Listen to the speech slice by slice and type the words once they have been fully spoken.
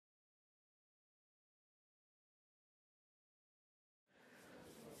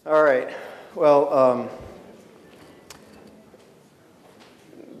All right. Well,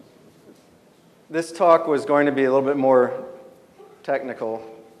 this talk was going to be a little bit more technical,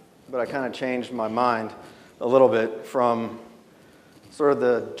 but I kind of changed my mind a little bit from sort of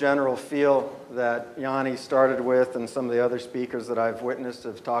the general feel that Yanni started with and some of the other speakers that I've witnessed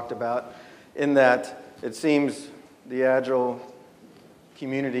have talked about, in that it seems the Agile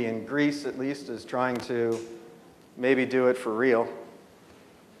community in Greece, at least, is trying to maybe do it for real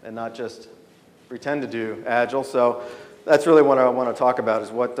and not just pretend to do Agile. So that's really what I want to talk about,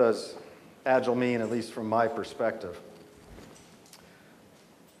 is what does Agile mean, at least from my perspective.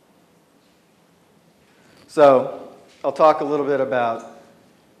 So I'll talk a little bit about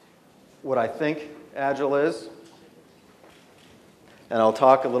what I think Agile is, and I'll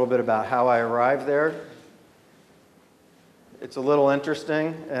talk a little bit about how I arrived there. It's a little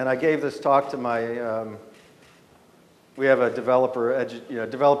interesting, and I gave this talk to my we have a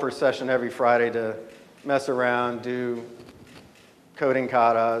developer session every Friday to mess around, do coding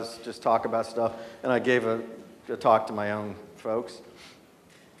katas, just talk about stuff. And I gave a talk to my own folks.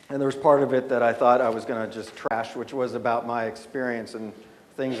 And there was part of it that I thought I was going to just trash, which was about my experience and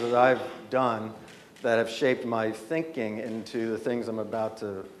things that I've done that have shaped my thinking into the things I'm about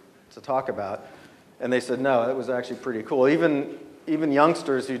to talk about. And they said, no, that was actually pretty cool. Even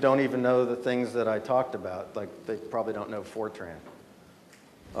youngsters who don't even know the things that I talked about, like they probably don't know Fortran.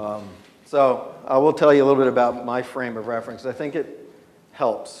 So I will tell you a little bit about my frame of reference. I think it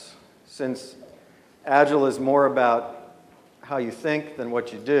helps, since Agile is more about how you think than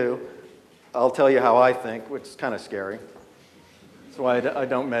what you do. I'll tell you how I think, which is kind of scary. That's why I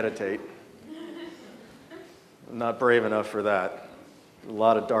don't meditate. I'm not brave enough for that. A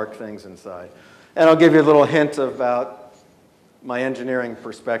lot of dark things inside. And I'll give you a little hint about my engineering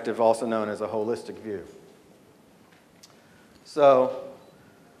perspective, also known as a holistic view. So,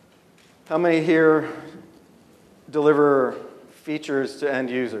 how many here deliver features to end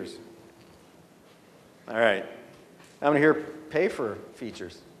users? All right. How many here pay for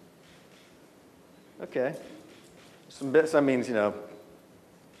features? Okay. That means, you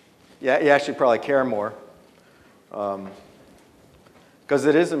actually probably care more. Because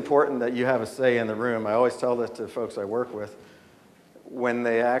it is important that you have a say in the room. I always tell this to folks I work with, when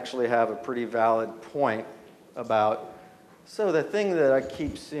they actually have a pretty valid point about, so the thing that I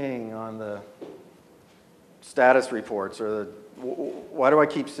keep seeing on the status reports, or why do I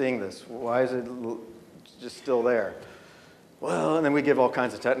keep seeing this? Why is it just still there? Well, and then we give all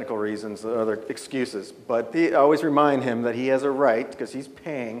kinds of technical reasons, other excuses. But I always remind him that he has a right, because he's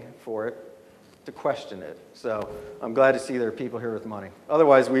paying for it, to question it. So I'm glad to see there are people here with money.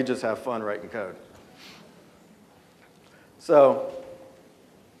 Otherwise, we just have fun writing code. So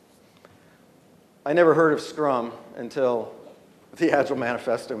I never heard of Scrum until the Agile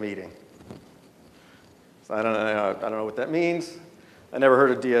Manifesto meeting. So I don't know what that means. I never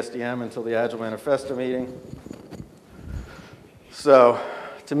heard of DSDM until the Agile Manifesto meeting. So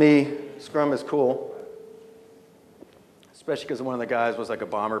to me, Scrum is cool, especially because one of the guys was like a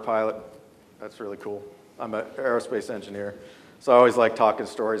bomber pilot. That's really cool. I'm an aerospace engineer, so I always like talking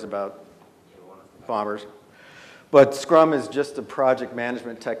stories about bombers. But Scrum is just a project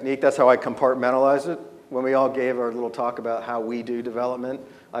management technique. That's how I compartmentalize it. When we all gave our little talk about how we do development,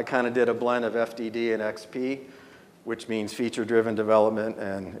 I kind of did a blend of FDD and XP, which means feature-driven development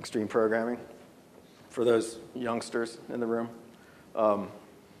and extreme programming, for those youngsters in the room.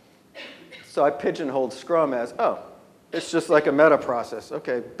 So I pigeonholed Scrum as, it's just like a meta process.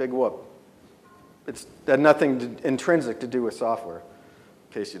 Okay, big whoop. It's had nothing intrinsic to do with software,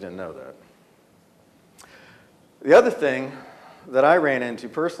 in case you didn't know that. The other thing that I ran into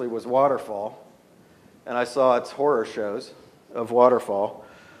personally was waterfall, and I saw its horror shows of waterfall,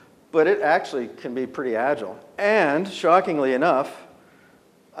 but it actually can be pretty agile. And shockingly enough,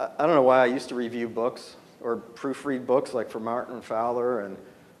 I don't know why I used to review books or proofread books, like for Martin Fowler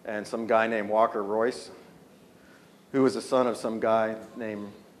and some guy named Walker Royce, who was the son of some guy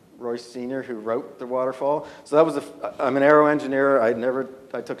named Royce Sr., who wrote the waterfall. So that was I'm an aero engineer.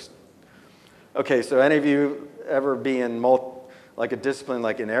 Okay, so any of you ever be in like a discipline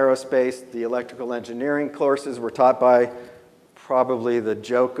like in aerospace, the electrical engineering courses were taught by probably the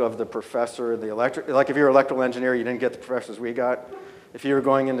joke of the professor, like if you're an electrical engineer, you didn't get the professors we got. If you were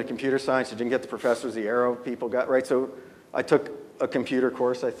going into computer science, you didn't get the professors the aero people got, right? So I took a computer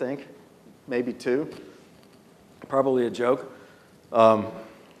course, I think, maybe two, probably a joke.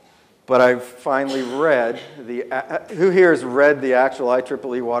 But I've finally read who here has read the actual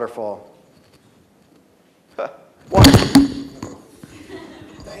IEEE waterfall? One.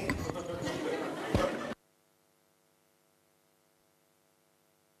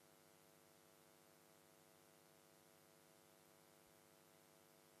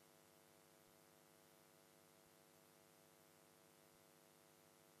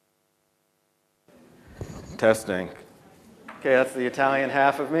 Testing. Okay, that's the Italian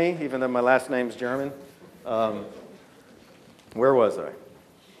half of me, even though my last name's German. Where was I?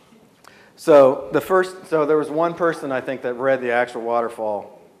 So there was one person, I think, that read the actual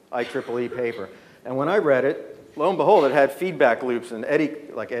waterfall IEEE paper. And when I read it, lo and behold, it had feedback loops and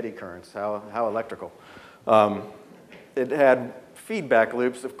eddy currents, how electrical. It had feedback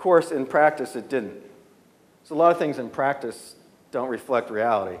loops. Of course, in practice, it didn't. So a lot of things in practice don't reflect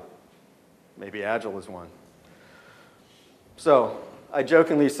reality. Maybe Agile is one. So I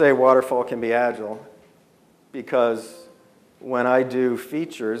jokingly say waterfall can be Agile because when I do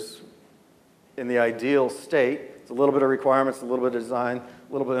features in the ideal state, it's a little bit of requirements, a little bit of design,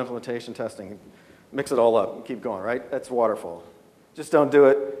 a little bit of implementation testing. Mix it all up and keep going, right? That's waterfall. Just don't do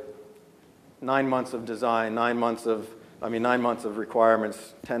it 9 months of design, 9 months of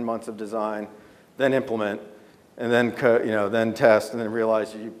requirements, 10 months of design, then implement, and then then test, and then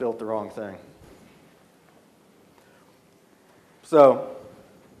realize you built the wrong thing. So,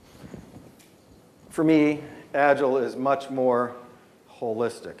 for me, Agile is much more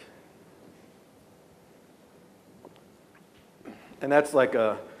holistic. And that's like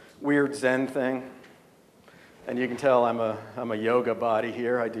a weird Zen thing. And you can tell I'm a yoga body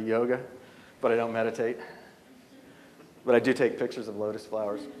here. I do yoga, but I don't meditate. But I do take pictures of lotus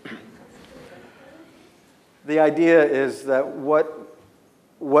flowers. The idea is that what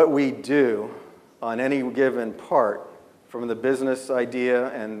we do on any given part, from the business idea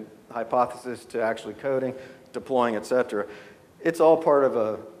and hypothesis to actually coding, deploying, etc., it's all part of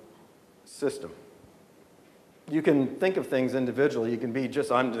a system. You can think of things individually. You can be just,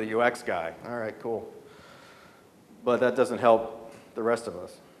 I'm the UX guy. All right, cool. But that doesn't help the rest of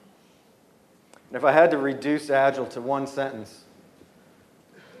us. And if I had to reduce Agile to one sentence,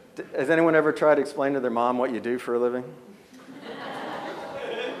 has anyone ever tried to explain to their mom what you do for a living?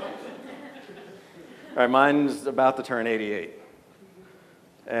 All right, mine's about to turn 88.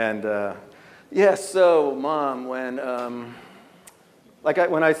 And so Mom, when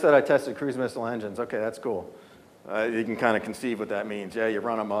I said I tested cruise missile engines, okay, that's cool. You can kind of conceive what that means. Yeah, you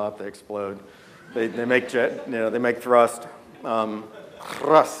run them up, they explode. They make they make thrust. But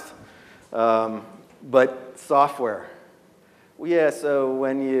software. Well, yeah, so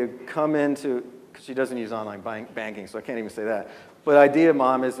when you come into, because she doesn't use online banking, so I can't even say that. But idea,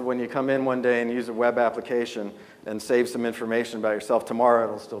 Mom, is when you come in one day and use a web application and save some information about yourself, tomorrow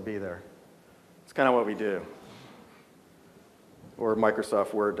it'll still be there. It's kind of what we do. Or a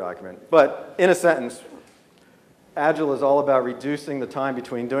Microsoft Word document. But in a sentence, Agile is all about reducing the time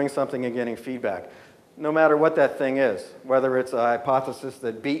between doing something and getting feedback. No matter what that thing is, whether it's a hypothesis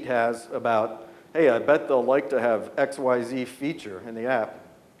that Beat has about, hey, I bet they'll like to have XYZ feature in the app.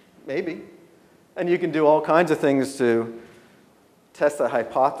 Maybe. And you can do all kinds of things to test that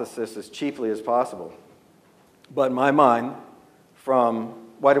hypothesis as cheaply as possible. But in my mind, from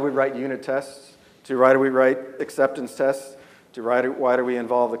why do we write unit tests, to why do we write acceptance tests, to why do we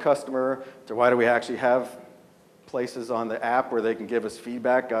involve the customer, to why do we actually have places on the app where they can give us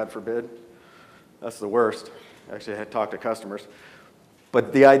feedback, God forbid. That's the worst. Actually, I had talked to customers.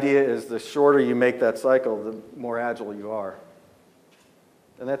 But the idea is the shorter you make that cycle, the more agile you are.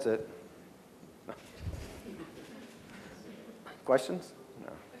 And that's it. Questions?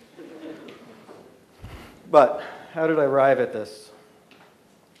 No. But how did I arrive at this?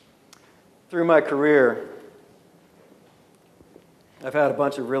 Through my career, I've had a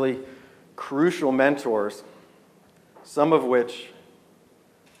bunch of really crucial mentors, some of which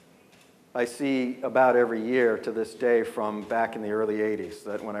I see about every year to this day from back in the early 80s,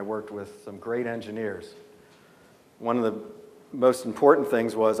 that when I worked with some great engineers. One of the most important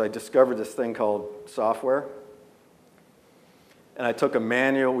things was I discovered this thing called software. And I took a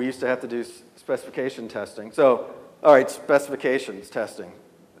manual. We used to have to do specification testing. So, all right, specifications testing.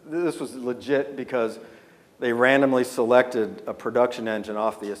 This was legit because they randomly selected a production engine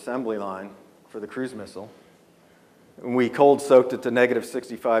off the assembly line for the cruise missile. And we cold soaked it to negative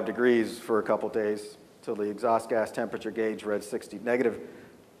 65 degrees for a couple days till the exhaust gas temperature gauge read it's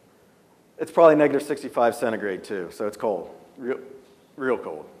probably negative 65 centigrade too, so it's cold, real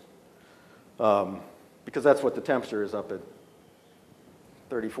cold. Because that's what the temperature is up at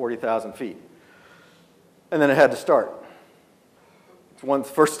 30, 40,000 feet. And then it had to start. It's one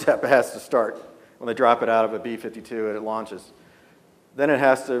first step, it has to start. When they drop it out of a B-52 and it launches. Then it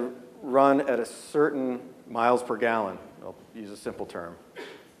has to run at a certain miles per gallon. I'll use a simple term.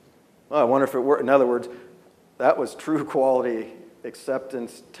 Well, I wonder if it worked. In other words, that was true quality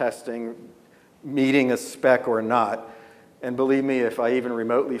acceptance testing, meeting a spec or not. And believe me, if I even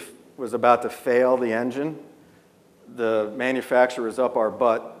remotely was about to fail the engine, the manufacturer is up our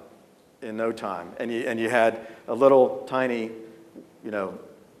butt in no time. And you had a little tiny,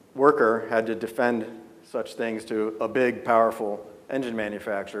 worker had to defend such things to a big, powerful engine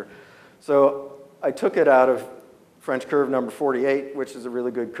manufacturer. So I took it out of French curve number 48, which is a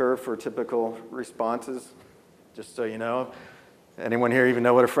really good curve for typical responses, just so you know. Anyone here even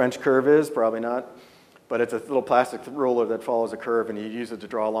know what a French curve is? Probably not. But it's a little plastic ruler that follows a curve, and you use it to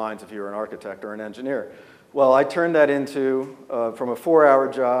draw lines if you're an architect or an engineer. Well, I turned that into, from a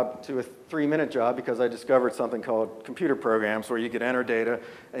 4-hour job to a 3-minute job because I discovered something called computer programs where you could enter data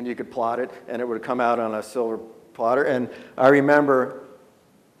and you could plot it, and it would come out on a silver plotter. And I remember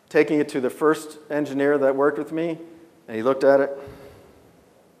taking it to the first engineer that worked with me, and he looked at it.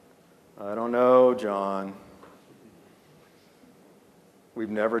 I don't know, John. We've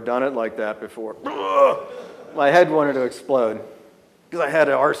never done it like that before. My head wanted to explode because I had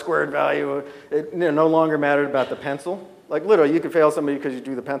an R-squared value. It no longer mattered about the pencil. Like literally, you could fail somebody because you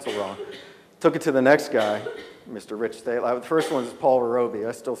drew the pencil wrong. Took it to the next guy, Mr. Rich Thaler. The first one was Paul Roby.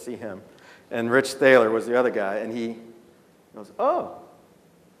 I still see him. And Rich Thaler was the other guy. And he goes, oh,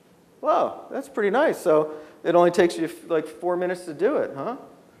 wow, that's pretty nice. So it only takes you like 4 minutes to do it, huh?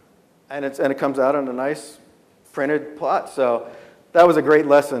 And it comes out on a nice printed plot. So that was a great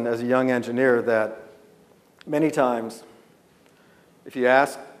lesson as a young engineer that many times, if you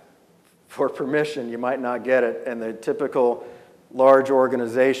ask for permission, you might not get it. And the typical large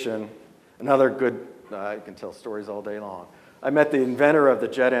organization, another good, I can tell stories all day long. I met the inventor of the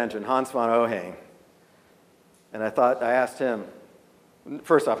jet engine, Hans von Ohain. And I asked him,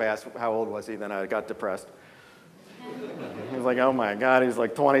 first off, I asked how old was he, then I got depressed. He was like, oh my God, he's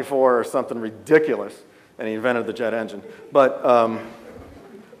like 24 or something ridiculous. And he invented the jet engine. But I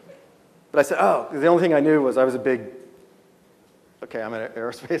said, oh, the only thing I knew was I was a big, okay, I'm an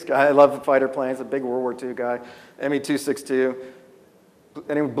aerospace guy. I love fighter planes, a big World War II guy. Me-262.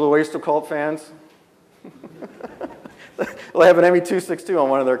 Any Blue Oyster Cult fans? Well, I have an Me-262 on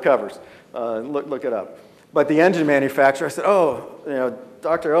one of their covers. Look it up. But the engine manufacturer, I said, oh,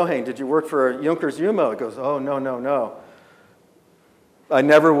 Dr. Ohain, did you work for Junkers Umo? He goes, oh, no. I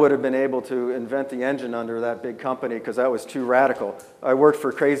never would have been able to invent the engine under that big company because that was too radical. I worked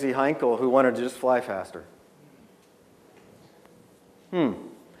for Crazy Heinkel who wanted to just fly faster.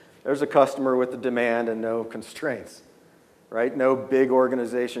 There's a customer with the demand and no constraints, right? No big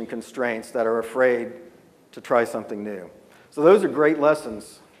organization constraints that are afraid to try something new. So those are great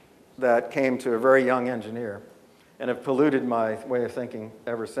lessons that came to a very young engineer and have polluted my way of thinking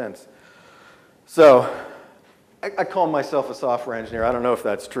ever since. So I call myself a software engineer. I don't know if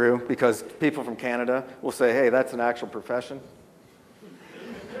that's true because people from Canada will say, hey, that's an actual profession.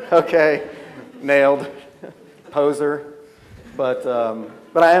 Okay, nailed, poser. But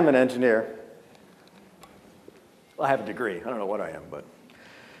I am an engineer. Well, I have a degree. I don't know what I am, but.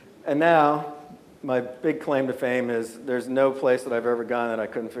 And now, my big claim to fame is there's no place that I've ever gone that I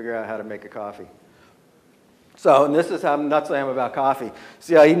couldn't figure out how to make a coffee. So, and this is how nuts I am about coffee.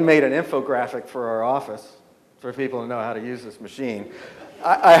 See, I even made an infographic for our office for people to know how to use this machine.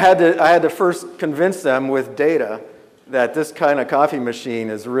 I had to first convince them with data that this kind of coffee machine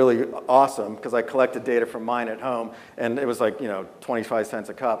is really awesome because I collected data from mine at home, and it was like 25 cents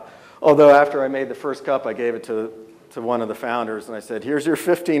a cup. Although after I made the first cup, I gave it to one of the founders, and I said, here's your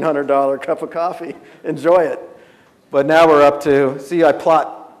 $1,500 cup of coffee. Enjoy it. But now we're up to, see, I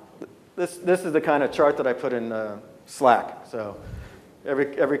plot. This is the kind of chart that I put in Slack. So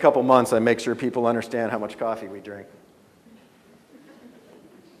every couple months, I make sure people understand how much coffee we drink.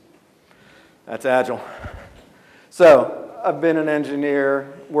 That's Agile. So I've been an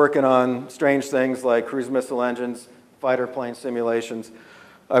engineer working on strange things like cruise missile engines, fighter plane simulations.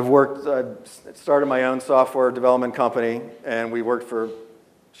 I started my own software development company, and we worked for,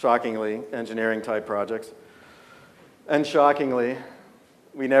 shockingly, engineering type projects. And shockingly,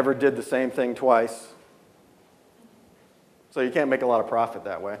 we never did the same thing twice. So you can't make a lot of profit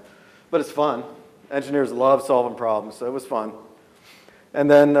that way. But it's fun. Engineers love solving problems, so it was fun. And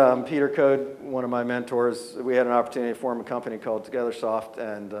then Peter Code, one of my mentors, we had an opportunity to form a company called TogetherSoft,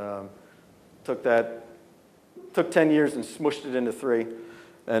 and took 10 years and smushed it into 3.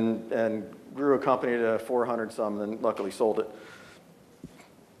 And grew a company to 400 some, and luckily sold it.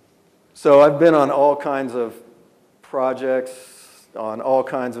 So I've been on all kinds of projects, on all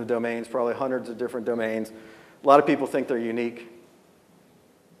kinds of domains, probably hundreds of different domains. A lot of people think they're unique,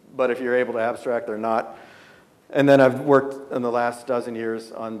 but if you're able to abstract, they're not. And then I've worked in the last dozen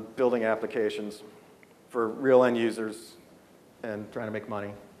years on building applications for real end users and trying to make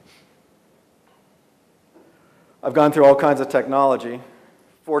money. I've gone through all kinds of technology.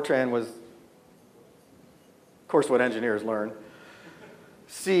 Fortran was, of course, what engineers learn.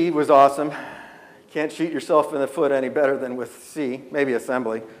 C was awesome. Can't shoot yourself in the foot any better than with C, maybe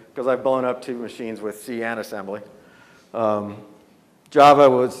assembly, because I've blown up 2 machines with C and assembly. Java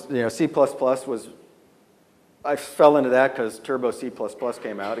was, C++ was, I fell into that because Turbo C++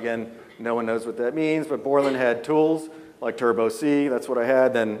 came out. Again, no one knows what that means, but Borland had tools like Turbo C, that's what I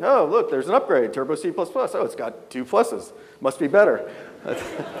had. Then, oh, look, there's an upgrade, Turbo C++. Oh, it's got 2 pluses, must be better.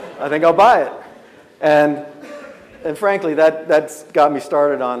 I think I'll buy it. And frankly, that's got me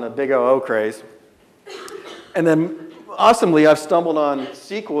started on a big OO craze. And then, awesomely, I've stumbled on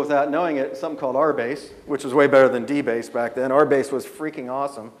SQL without knowing it, something called RBase, which was way better than DBase back then. RBase was freaking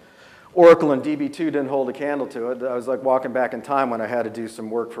awesome. Oracle and DB2 didn't hold a candle to it. I was like walking back in time when I had to do some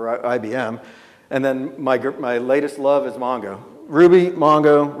work for IBM. And then my latest love is Mongo. Ruby,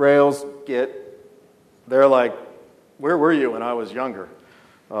 Mongo, Rails, Git, they're like, where were you when I was younger?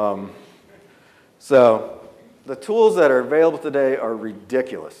 So the tools that are available today are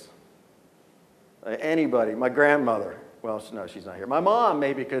ridiculous. Anybody, my grandmother, well, no, she's not here. My mom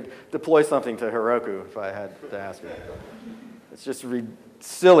maybe could deploy something to Heroku if I had to ask her. It's just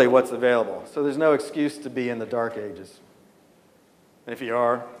silly what's available. So there's no excuse to be in the dark ages. And if you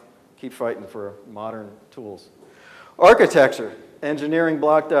are, keep fighting for modern tools. Architecture, engineering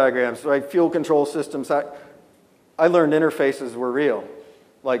block diagrams, right? Fuel control systems. I learned interfaces were real.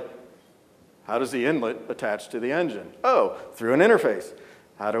 Like, how does the inlet attach to the engine? Oh, through an interface.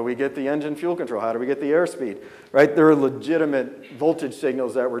 How do we get the engine fuel control? How do we get the airspeed? Right? There are legitimate voltage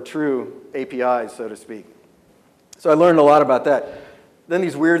signals that were true APIs, so to speak. So I learned a lot about that. Then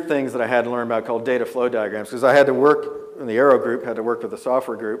these weird things that I had to learn about called data flow diagrams, because I had to work in the Aero group, had to work with the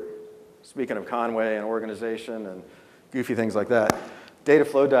software group, speaking of Conway and organization and goofy things like that. Data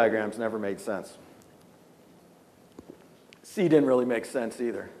flow diagrams never made sense. C didn't really make sense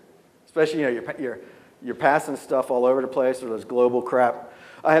either. Especially, you're passing stuff all over the place, or there's global crap.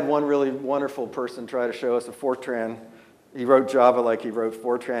 I had one really wonderful person try to show us a Fortran. He wrote Java like he wrote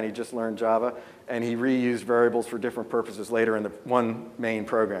Fortran. He just learned Java, and he reused variables for different purposes later in the one main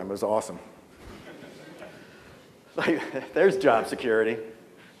program. It was awesome. Like, there's job security.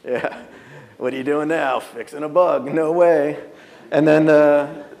 Yeah. What are you doing now? Fixing a bug. No way. And then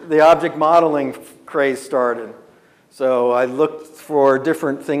the object modeling craze started. So I looked for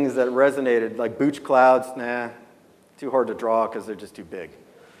different things that resonated, like Booch clouds. Nah, too hard to draw because they're just too big,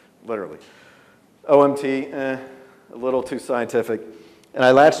 literally. OMT, a little too scientific. And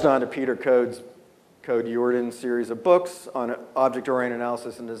I latched on to Peter Code Jordan's series of books on object-oriented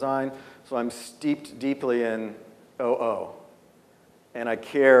analysis and design. So I'm steeped deeply in OO. And I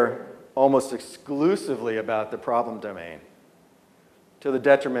care almost exclusively about the problem domain, to the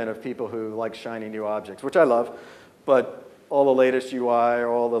detriment of people who like shiny new objects, which I love, but all the latest UI,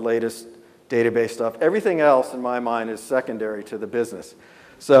 all the latest database stuff, everything else in my mind is secondary to the business.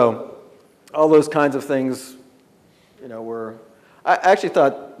 So all those kinds of things, were, I actually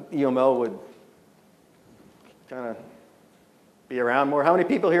thought UML would kind of be around more. How many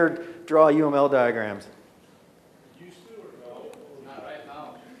people here draw UML diagrams?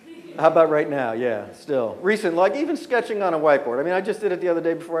 How about right now? Yeah, still. Recent, like even sketching on a whiteboard. I mean, I just did it the other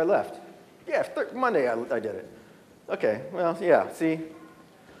day before I left. Yeah, Monday I did it. Okay, well, yeah, see?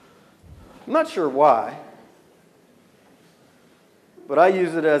 I'm not sure why, but I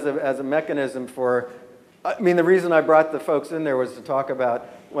use it as a mechanism for, I mean, the reason I brought the folks in there was to talk about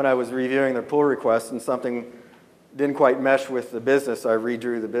when I was reviewing their pull requests and something didn't quite mesh with the business, I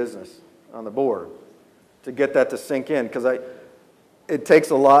redrew the business on the board to get that to sink in, because it takes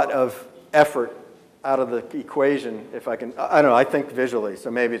a lot of effort out of the equation if I don't know, I think visually,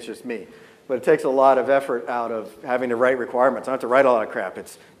 so maybe it's just me. But it takes a lot of effort out of having to write requirements. I don't have to write a lot of crap.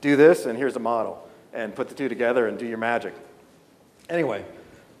 It's do this, and here's a model, and put the two together and do your magic. Anyway,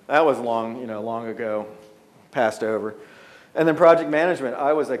 that was long ago, passed over. And then project management.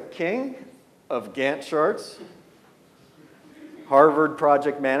 I was a king of Gantt charts, Harvard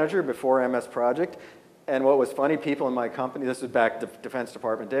project manager before MS Project. And what was funny, people in my company, this was back to Defense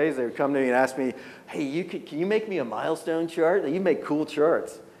Department days, they would come to me and ask me, hey, can you make me a milestone chart? You make cool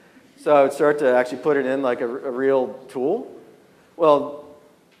charts. So I would start to actually put it in like a real tool. Well,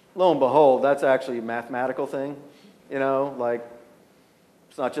 lo and behold, that's actually a mathematical thing, like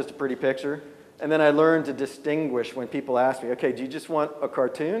it's not just a pretty picture. And then I learned to distinguish when people ask me, okay, do you just want a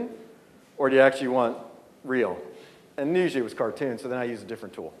cartoon or do you actually want real? And usually it was cartoon, so then I used a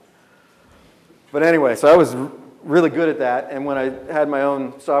different tool. But anyway, so I was really good at that, and when I had my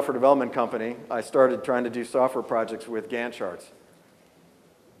own software development company, I started trying to do software projects with Gantt charts.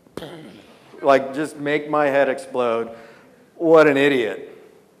 Like, just make my head explode. What an idiot.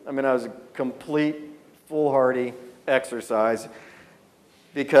 I mean, I was a complete, foolhardy exercise.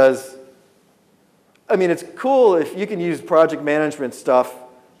 because, I mean, it's cool if you can use project management stuff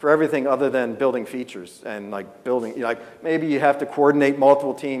for everything other than building features and like building, like maybe you have to coordinate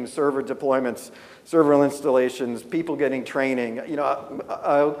multiple teams, server deployments, server installations, people getting training.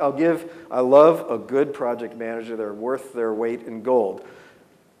 I love a good project manager. They're worth their weight in gold.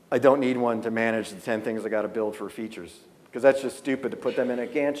 I don't need one to manage the 10 things I got to build for features, because that's just stupid to put them in a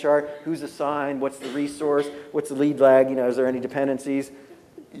Gantt chart. Who's assigned? What's the resource? What's the lead lag? Is there any dependencies?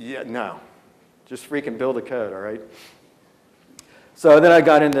 Yeah, no. Just freaking build a code, all right? So then I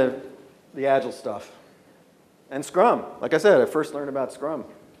got into the Agile stuff. And Scrum. Like I said, I first learned about Scrum.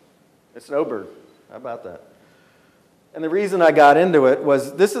 It's Snowbird. How about that? And the reason I got into it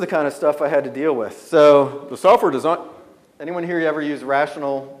was this is the kind of stuff I had to deal with. So the software design, anyone here ever use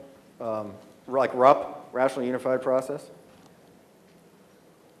rational, like RUP, Rational Unified Process?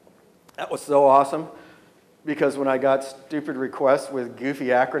 That was so awesome, because when I got stupid requests with goofy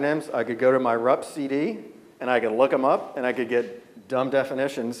acronyms, I could go to my RUP CD and I could look them up and I could get dumb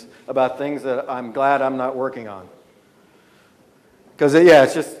definitions about things that I'm glad I'm not working on. Because, yeah,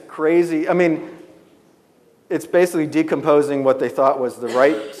 it's just crazy. I mean, it's basically decomposing what they thought was the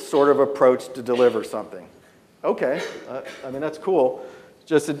right sort of approach to deliver something. Okay, I mean, that's cool.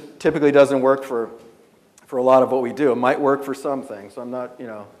 Just it typically doesn't work for a lot of what we do. It might work for some things. So I'm not,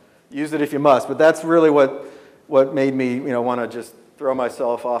 use it if you must. But that's really what made me, want to just throw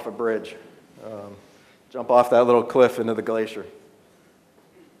myself off a bridge, jump off that little cliff into the glacier.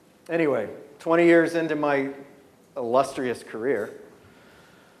 Anyway, 20 years into my illustrious career,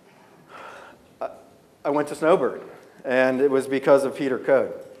 I went to Snowbird, and it was because of Peter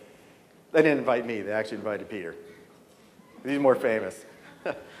Code. They didn't invite me, they actually invited Peter. He's more famous.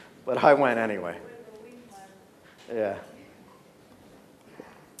 But I went anyway. Yeah.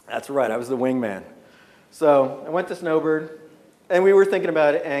 That's right, I was the wingman. So I went to Snowbird, and we were thinking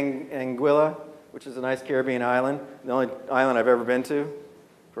about Anguilla, which is a nice Caribbean island, the only island I've ever been to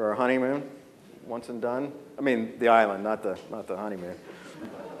for our honeymoon, once and done. I mean, the island, not the honeymoon.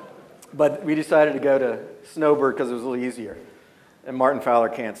 But we decided to go to Snowbird because it was a little easier. And Martin Fowler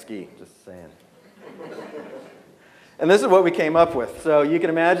can't ski, just saying. And this is what we came up with. So you can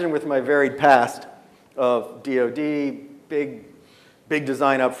imagine with my varied past of DoD, big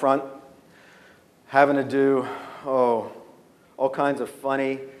design up front, having to do, all kinds of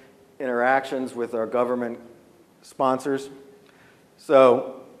funny interactions with our government sponsors.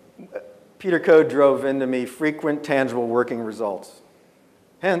 So Peter Code drove into me frequent, tangible working results.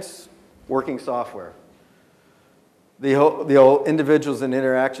 Hence, working software. The whole individuals and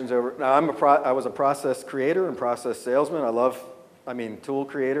interactions over. Now, I was a process creator and process salesman. Tool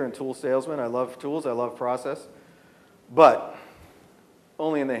creator and tool salesman. I love tools. I love process. But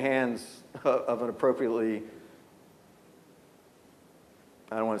only in the hands of an appropriately,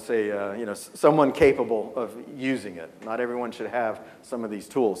 I don't want to say, someone capable of using it. Not everyone should have some of these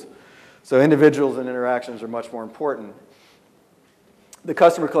tools. So individuals and interactions are much more important. The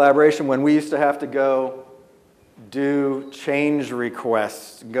customer collaboration, when we used to have to go do change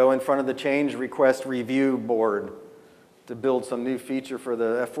requests, go in front of the change request review board to build some new feature for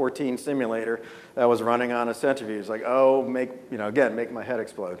the F-14 simulator that was running on a centrifuge. Like, make my head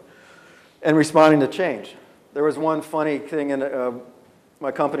explode. And responding to change. There was one funny thing,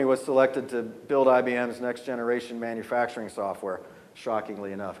 my company was selected to build IBM's next generation manufacturing software,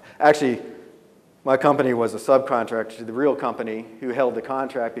 shockingly enough. Actually, my company was a subcontractor to the real company who held the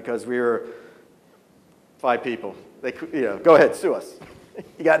contract because we were 5 people. They, go ahead, sue us.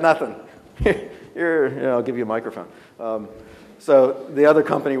 You got nothing. I'll give you a microphone. So the other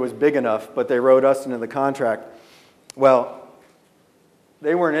company was big enough, but they wrote us into the contract. Well,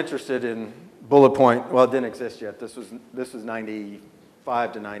 they weren't interested in bullet point. Well, it didn't exist yet. This was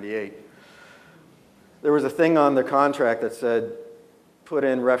 95 to 98. There was a thing on the contract that said, put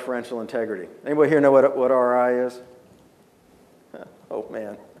in referential integrity. Anybody here know what RI is? Oh,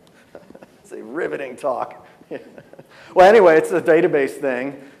 man. It's a riveting talk. Well, anyway, it's a database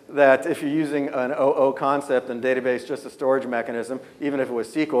thing that if you're using an OO concept and database just a storage mechanism, even if it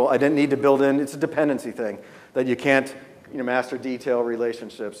was SQL, I didn't need to build in, it's a dependency thing, that you can't master detail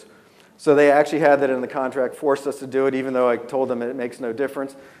relationships. So they actually had that in the contract, forced us to do it, even though I told them it makes no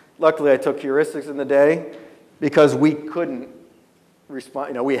difference. Luckily, I took heuristics in the day because we couldn't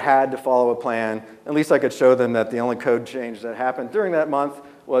respond. We had to follow a plan. At least I could show them that the only code change that happened during that month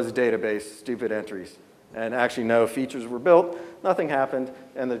was database, stupid entries. And actually, no features were built, nothing happened,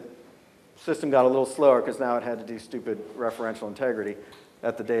 and the system got a little slower because now it had to do stupid referential integrity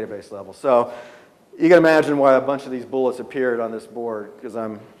at the database level. So you can imagine why a bunch of these bullets appeared on this board, because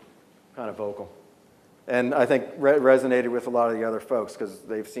I'm kind of vocal. And I think resonated with a lot of the other folks because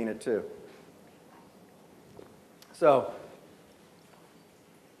they've seen it too. So,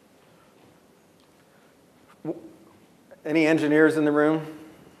 any engineers in the room?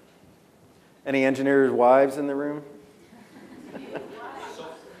 Any engineers' wives in the room?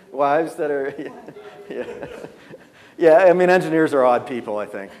 Wives that are, yeah. Yeah, I mean, engineers are odd people, I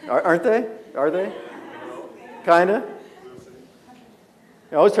think. Aren't they? Are they? Kinda?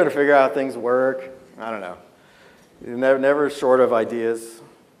 You're always trying to figure out how things work. I don't know. You're never short of ideas,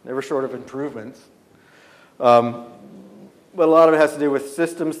 never short of improvements. But a lot of it has to do with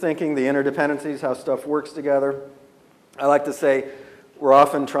systems thinking, the interdependencies, how stuff works together. I like to say we're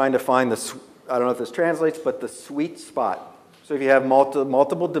often trying to find the, I don't know if this translates, but the sweet spot. So if you have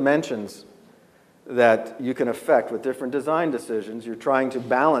multiple dimensions that you can affect with different design decisions, you're trying to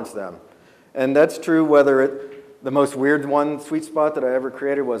balance them. And that's true whether the most weird one, sweet spot that I ever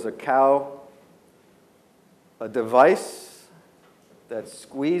created was a device that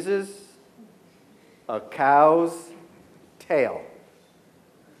squeezes a cow's tail.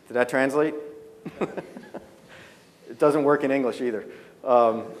 Did that translate? It doesn't work in English either.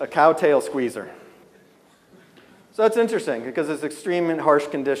 A cow tail squeezer. So that's interesting because it's extreme and harsh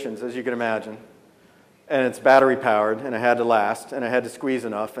conditions, as you can imagine. And it's battery powered, and it had to last, and it had to squeeze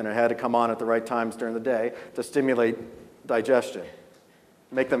enough, and it had to come on at the right times during the day to stimulate digestion,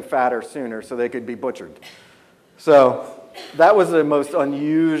 make them fatter sooner so they could be butchered. So that was the most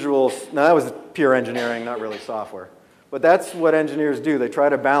unusual. Now that was pure engineering, not really software. But that's what engineers do. They try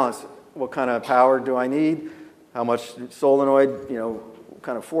to balance what kind of power do I need, how much solenoid, what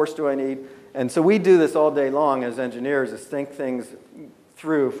kind of force do I need. And so we do this all day long as engineers, is think things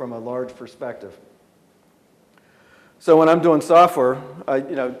through from a large perspective. So when I'm doing software,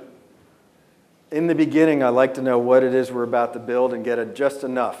 in the beginning, I like to know what it is we're about to build and get just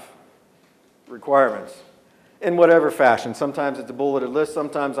enough requirements in whatever fashion. Sometimes it's a bulleted list.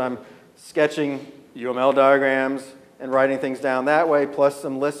 Sometimes I'm sketching UML diagrams and writing things down that way, plus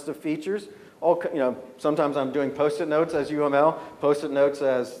some lists of features. Sometimes I'm doing post-it notes as UML, post-it notes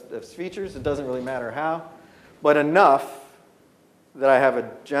as features. It doesn't really matter how, but enough that I have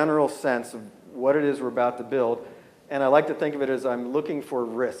a general sense of what it is we're about to build. And I like to think of it as I'm looking for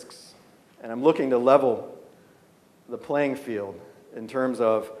risks, and I'm looking to level the playing field in terms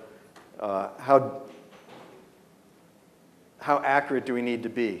of how accurate do we need to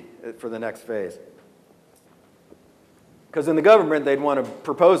be for the next phase. Because in the government, they'd want a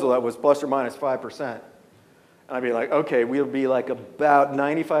proposal that was plus or minus 5%. And I'd be like, okay, we'll be like about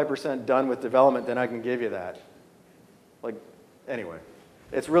 95% done with development, then I can give you that. Anyway,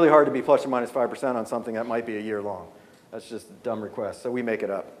 it's really hard to be plus or minus 5% on something that might be a year long. That's just a dumb request, so we make it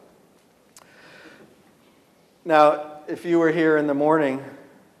up. Now, if you were here in the morning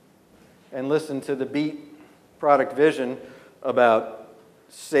and listened to the BEAT product vision about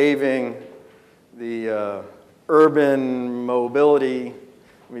saving the urban mobility,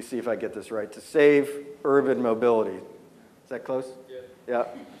 let me see if I get this right, to save urban mobility. Is that close? Yeah.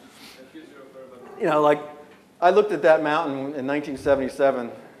 Yeah. I looked at that mountain in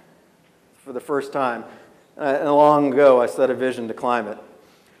 1977 for the first time, and long ago I set a vision to climb it.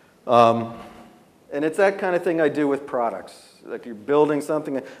 And it's that kind of thing I do with products. Like you're building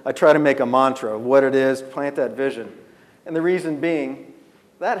something, I try to make a mantra of what it is, plant that vision. And the reason being,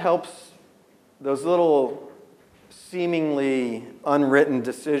 that helps those little seemingly unwritten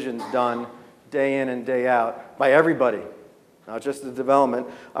decisions done day in and day out by everybody, not just the development.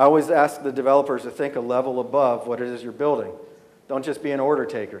 I always ask the developers to think a level above what it is you're building. Don't just be an order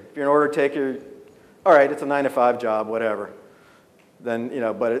taker. If you're an order taker, all right, it's a 9-to-5 job, whatever. Then,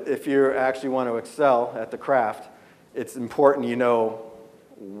 but if you actually want to excel at the craft, it's important you know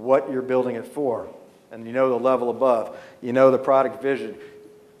what you're building it for, and you know the level above. You know the product vision.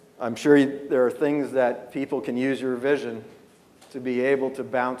 I'm sure there are things that people can use your vision to be able to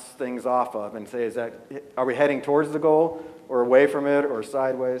bounce things off of and say, are we heading towards the goal or away from it or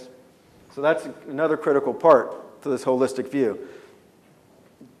sideways? So that's another critical part to this holistic view.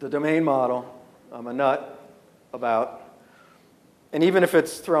 The domain model, I'm a nut about, and even if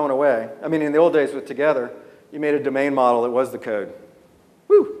it's thrown away, I mean, in the old days with Together, you made a domain model that was the code.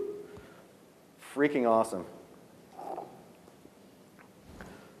 Woo! Freaking awesome.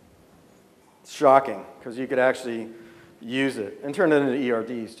 It's shocking, because you could actually use it and turn it into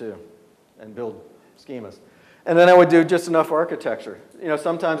ERDs too, and build schemas. And then I would do just enough architecture.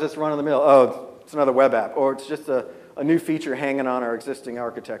 Sometimes it's run-of-the-mill. Oh, it's another web app, or it's just a new feature hanging on our existing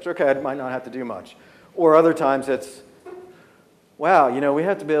architecture. Okay, I might not have to do much. Or other times it's, wow, we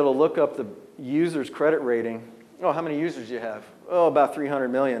have to be able to look up the user's credit rating. Oh, how many users do you have? Oh, about 300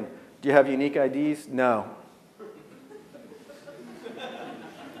 million. Do you have unique IDs? No.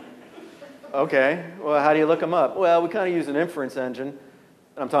 Okay, well, how do you look them up? Well, we kind of use an inference engine.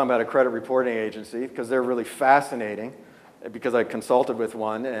 I'm talking about a credit reporting agency because they're really fascinating because I consulted with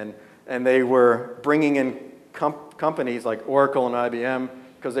one, and they were bringing in companies like Oracle and IBM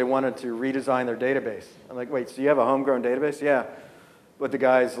because they wanted to redesign their database. I'm like, wait, so you have a homegrown database? Yeah. But the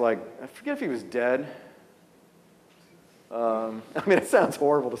guy's like, I forget if he was dead. I mean, it sounds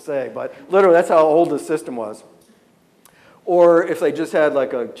horrible to say, but literally that's how old the system was. Or if they just had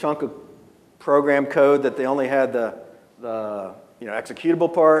like a chunk of program code that they only had the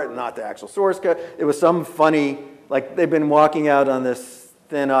executable part, not the actual source code. It was some funny, like they've been walking out on this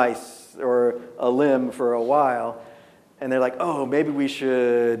thin ice or a limb for a while, and they're like, oh, maybe we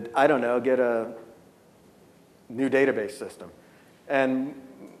should, I don't know, get a new database system. And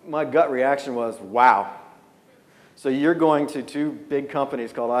my gut reaction was, wow. So you're going to two big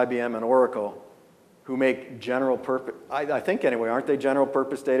companies called IBM and Oracle who make general purpose, I think anyway, aren't they general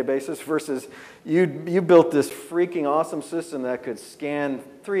purpose databases? Versus you built this freaking awesome system that could scan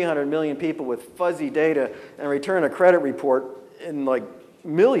 300 million people with fuzzy data and return a credit report in like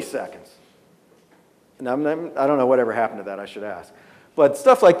milliseconds. And I don't know whatever happened to that, I should ask. But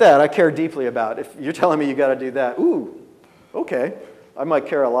stuff like that I care deeply about. If you're telling me you got to do that, ooh, okay. I might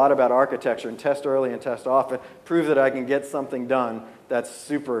care a lot about architecture and test early and test often, prove that I can get something done that's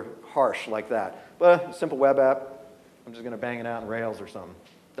super harsh like that. But a simple web app, I'm just going to bang it out in Rails or something.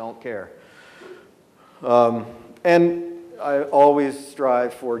 Don't care. And I always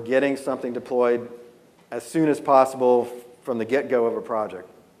strive for getting something deployed as soon as possible from the get-go of a project.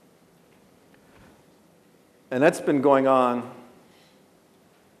 And that's been going on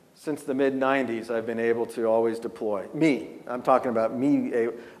since the mid-90s. I've been able to always deploy. I'm talking about me,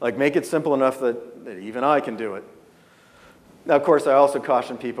 like make it simple enough that even I can do it. Now, of course, I also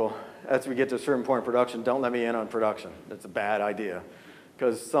caution people, as we get to a certain point in production, don't let me in on production. That's a bad idea.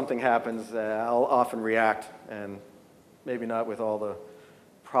 Because something happens, I'll often react, and maybe not with all the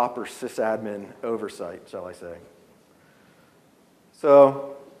proper sysadmin oversight, shall I say.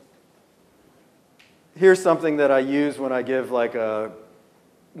 So here's something that I use when I give like a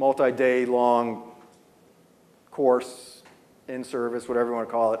multi-day long course, in service, whatever you want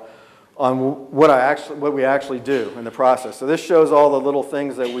to call it, on what we actually do in the process. So this shows all the little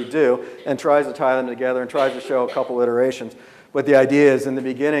things that we do and tries to tie them together and tries to show a couple iterations. But the idea is in the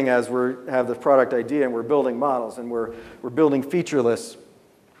beginning, as we have the product idea and we're building models and we're building feature lists,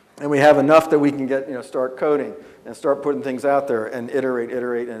 and we have enough that we can get, start coding and start putting things out there and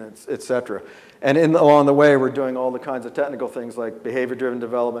iterate, and et cetera. And along the way, we're doing all the kinds of technical things like behavior-driven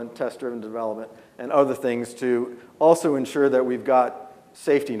development, test-driven development, and other things to also ensure that we've got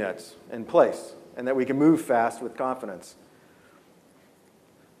safety nets in place and that we can move fast with confidence.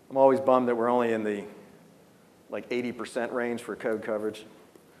 I'm always bummed that we're only in the like 80% range for code coverage.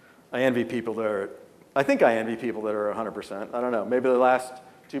 I envy people that are, I think I envy people that are 100%. I don't know, maybe the last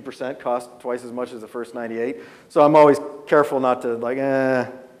 2% cost twice as much as the first 98. So I'm always careful not to like, yeah,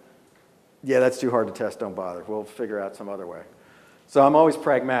 that's too hard to test, don't bother. We'll figure out some other way. So I'm always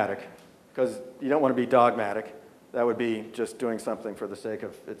pragmatic because you don't want to be dogmatic. That would be just doing something for the sake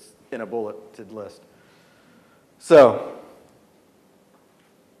of it's in a bulleted list. So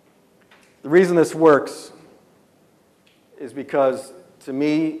the reason this works is because, to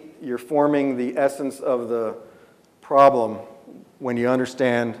me, you're forming the essence of the problem when you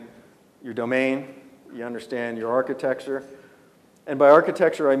understand your domain, you understand your architecture. And by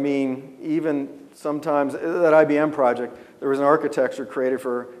architecture, I mean even sometimes, that IBM project, there was an architecture created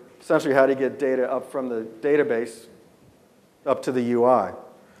for essentially how to get data up from the database up to the UI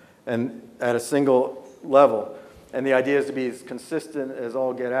and at a single level. And the idea is to be as consistent as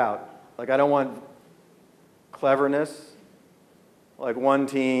all get out. Like, I don't want cleverness. Like, one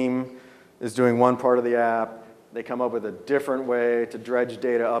team is doing one part of the app. They come up with a different way to dredge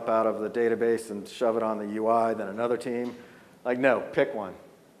data up out of the database and shove it on the UI than another team. Like, no, pick one.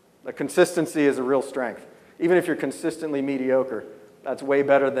 The consistency is a real strength. Even if you're consistently mediocre, that's way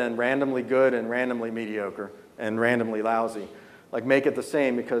better than randomly good and randomly mediocre and randomly lousy. Like, make it the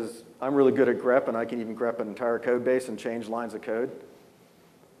same, because I'm really good at grep, and I can even grep an entire code base and change lines of code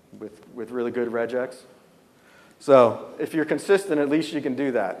with really good regex. So if you're consistent, at least you can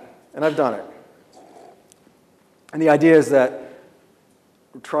do that. And I've done it. And the idea is that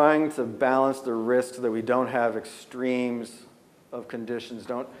we're trying to balance the risks so that we don't have extremes of conditions.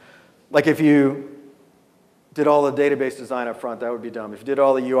 Like, if you did all the database design up front, that would be dumb. If you did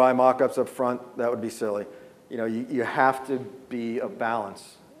all the UI mockups up front, that would be silly. You have to be a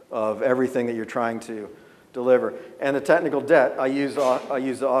balance of everything that you're trying to deliver. And the technical debt I use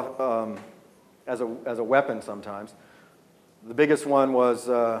as a weapon sometimes. The biggest one was,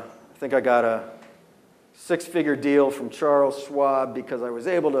 I think I got a 6-figure deal from Charles Schwab because I was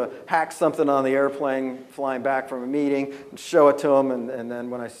able to hack something on the airplane flying back from a meeting and show it to them. And then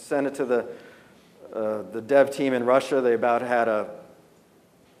when I sent it to the dev team in Russia, they about had a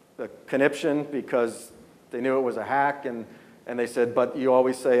conniption because they knew it was a hack. And they said, but you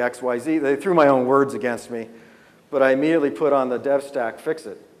always say X, Y, Z. They threw my own words against me. But I immediately put on the dev stack, fix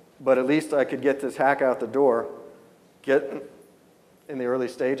it. But at least I could get this hack out the door, get in the early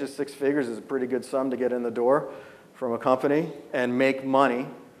stages. 6 figures is a pretty good sum to get in the door from a company and make money,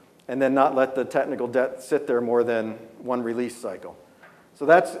 and then not let the technical debt sit there more than one release cycle. So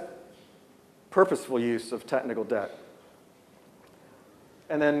that's purposeful use of technical debt.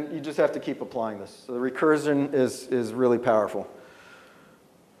 And then you just have to keep applying this. So the recursion is really powerful.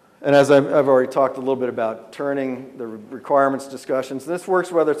 And as I've already talked a little bit about turning the requirements discussions, this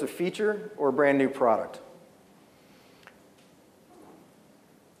works whether it's a feature or a brand new product.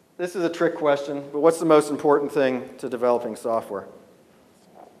 This is a trick question, but what's the most important thing to developing software?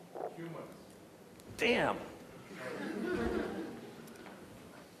 Humans. Damn.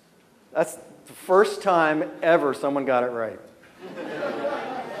 That's the first time ever someone got it right.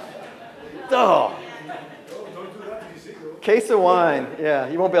 Oh. Don't do that, easy. Case of wine. Yeah,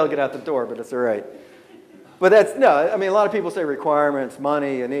 you won't be able to get out the door, but it's all right. But that's, no, I mean, a lot of people say requirements,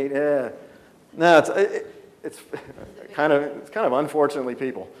 money, and need, No, it's kind of unfortunately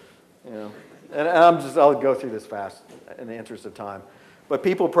people, you know. And I'll go through this fast in the interest of time. But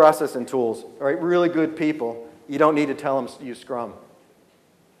people, process, and tools, all right, really good people, you don't need to tell them to use Scrum.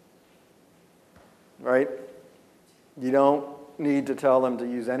 Right? You don't need to tell them to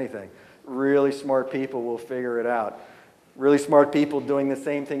use anything. Really smart people will figure it out. Really smart people doing the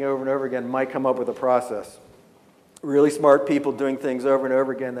same thing over and over again might come up with a process. Really smart people doing things over and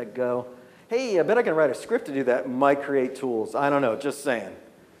over again that go, hey, I bet I can write a script to do that, might create tools. I don't know, just saying.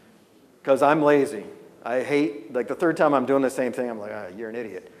 Because I'm lazy. I hate, like the third time I'm doing the same thing, I'm like, you're an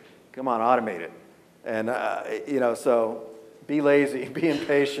idiot. Come on, automate it. And, you know, so be lazy, be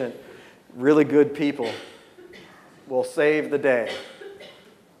impatient. Really good people will save the day.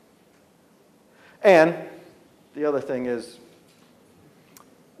 And the other thing is,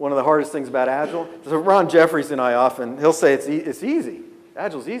 one of the hardest things about Agile, so Ron Jeffries and I often, he'll say it's easy.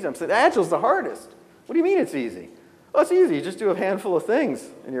 Agile's easy. I'm saying, Agile's the hardest. What do you mean it's easy? Oh, it's easy. You just do a handful of things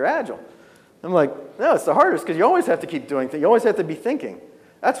and you're Agile. I'm like, no, it's the hardest because you always have to keep doing things. You always have to be thinking.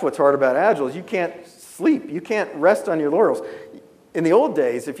 That's what's hard about Agile is you can't sleep. You can't rest on your laurels. In the old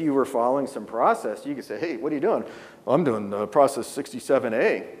days, if you were following some process, you could say, hey, what are you doing? Well, I'm doing process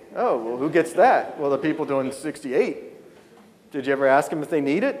 67A. Oh, well, who gets that? Well, the people doing 68. Did you ever ask them if they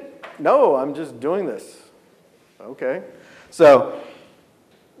need it? No, I'm just doing this. Okay. So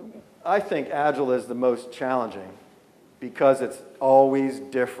I think Agile is the most challenging because it's always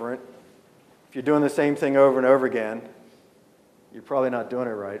different. If you're doing the same thing over and over again, you're probably not doing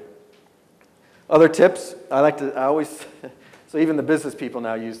it right. Other tips, I always, so even the business people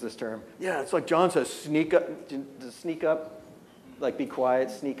now use this term. Yeah, it's like John says, sneak up, like be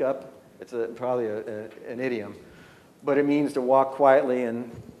quiet, sneak up. It's probably an idiom. But it means to walk quietly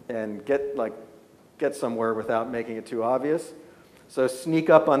and get somewhere without making it too obvious. So sneak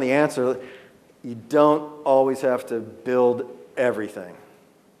up on the answer. You don't always have to build everything.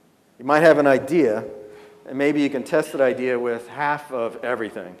 You might have an idea, and maybe you can test that idea with half of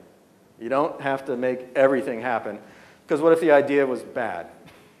everything. You don't have to make everything happen, because what if the idea was bad?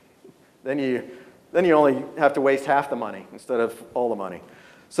 Then you only have to waste half the money instead of all the money.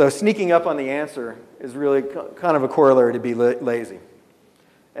 So sneaking up on the answer is really kind of a corollary to be lazy.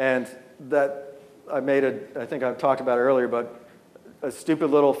 And that I think I've talked about earlier, but a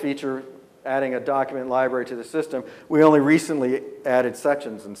stupid little feature, adding a document library to the system, we only recently added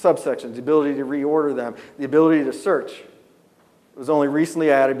sections and subsections, the ability to reorder them, the ability to search. It was only recently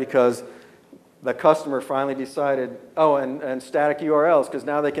added because the customer finally decided, oh, and static URLs, because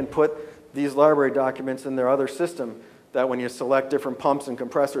now they can put these library documents in their other system that when you select different pumps and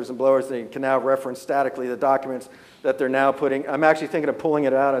compressors and blowers, they can now reference statically the documents that they're now putting. I'm actually thinking of pulling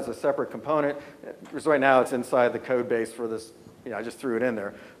it out as a separate component, because right now it's inside the code base for this. I just threw it in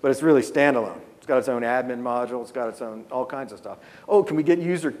there, but it's really standalone. It's got its own admin module. It's got its own all kinds of stuff. Oh, can we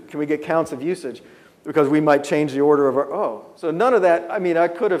get counts of usage? Because we might change the order of our, so none of that, I mean, I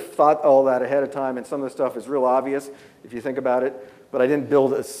could have thought all that ahead of time, and some of the stuff is real obvious if you think about it, but I didn't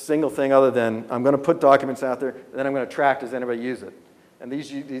build a single thing other than I'm going to put documents out there, and then I'm going to track, does anybody use it? And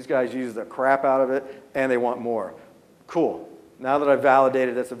these guys use the crap out of it, and they want more. Cool. Now that I've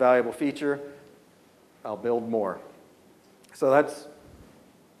validated that's a valuable feature, I'll build more. So that's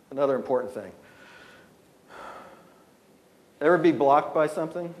another important thing. Ever be blocked by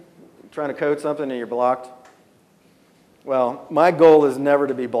something? You're trying to code something and you're blocked? Well, my goal is never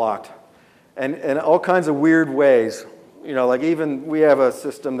to be blocked. And in all kinds of weird ways. You know, like even we have a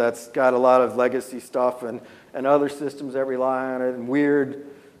system that's got a lot of legacy stuff and other systems that rely on it and weird,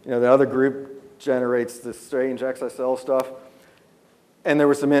 you know, the other group generates this strange XSL stuff. And there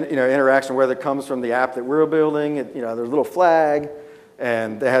was some interaction, whether it comes from the app that we're building, there's a little flag,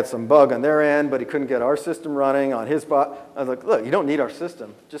 and they had some bug on their end, but he couldn't get our system running on his bot. I was like, look, you don't need our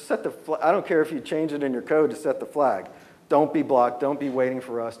system. Just set the flag. I don't care if you change it in your code to set the flag. Don't be blocked. Don't be waiting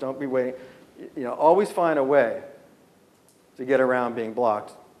for us. Don't be waiting. Always find a way to get around being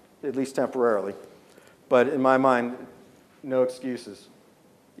blocked, at least temporarily. But in my mind, no excuses.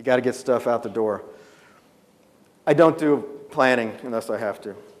 You got to get stuff out the door. I don't do planning unless I have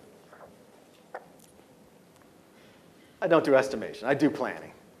to. I don't do estimation. I do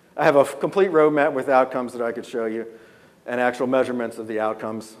planning. I have a complete roadmap with outcomes that I could show you and actual measurements of the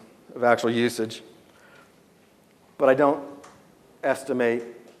outcomes of actual usage. But I don't estimate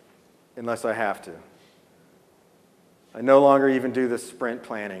unless I have to. I no longer even do the sprint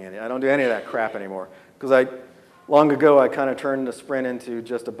planning. I don't do any of that crap anymore. Because long ago, I kind of turned the sprint into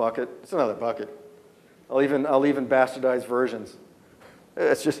just a bucket. It's another bucket. I'll even bastardize versions.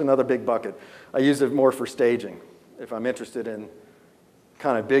 It's just another big bucket. I use it more for staging, if I'm interested in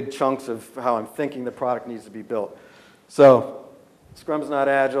kind of big chunks of how I'm thinking the product needs to be built. So Scrum's not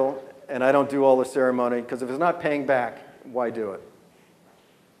Agile, and I don't do all the ceremony, because if it's not paying back, why do it?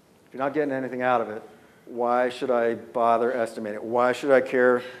 If you're not getting anything out of it, why should I bother estimating it? Why should I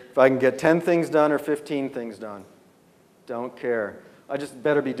care if I can get 10 things done or 15 things done? Don't care. I just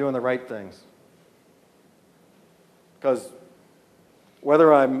better be doing the right things. Because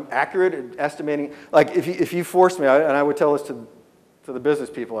whether I'm accurate at estimating, like if you force me, and I would tell this to the business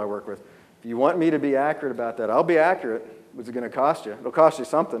people I work with, if you want me to be accurate about that, I'll be accurate. What's it going to cost you? It'll cost you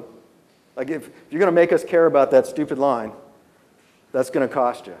something. Like if you're going to make us care about that stupid line, that's going to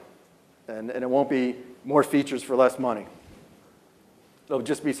cost you. And it won't be more features for less money. It'll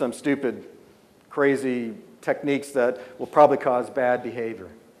just be some stupid, crazy techniques that will probably cause bad behavior.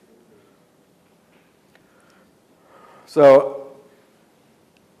 So,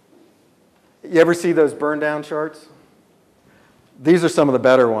 you ever see those burn down charts? These are some of the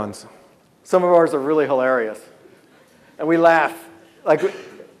better ones. Some of ours are really hilarious. And we laugh. Like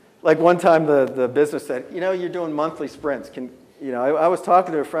one time the business said, you're doing monthly sprints. I was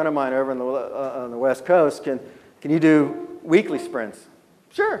talking to a friend of mine over on the West Coast. Can you do weekly sprints?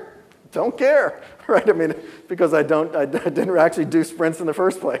 Sure. Don't care, right? I mean, because I didn't actually do sprints in the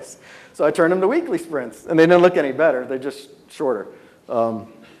first place. So I turned them to weekly sprints, and they didn't look any better. They're just shorter. But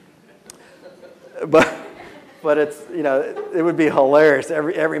it's it would be hilarious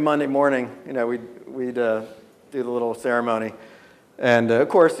every Monday morning. We'd do the little ceremony, and of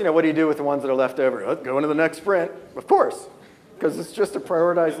course, what do you do with the ones that are left over? Oh, go into the next sprint, of course, because it's just a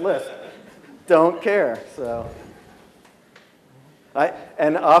prioritized list. Don't care. So.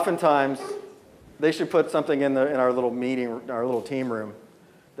 And oftentimes, they should put something in our little meeting, our little team room,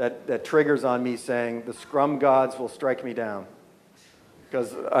 that triggers on me saying, the Scrum gods will strike me down.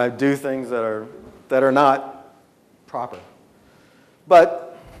 Because I do things that are not proper.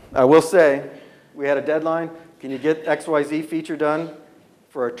 But I will say, we had a deadline. Can you get XYZ feature done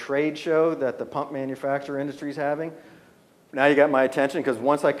for a trade show that the pump manufacturer industry is having? Now you got my attention, because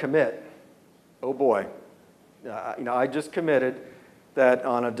once I commit, oh boy, I just committed that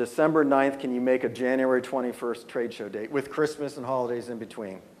on a December 9th, can you make a January 21st trade show date with Christmas and holidays in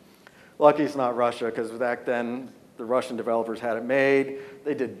between? Lucky it's not Russia, because back then, the Russian developers had it made.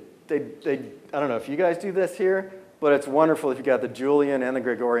 I don't know if you guys do this here, but it's wonderful if you got the Julian and the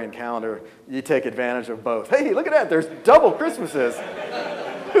Gregorian calendar. You take advantage of both. Hey, look at that. There's double Christmases.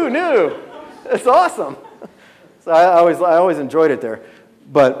 Who knew? It's awesome. So I always enjoyed it there.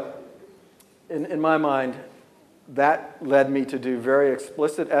 But in my mind, that led me to do very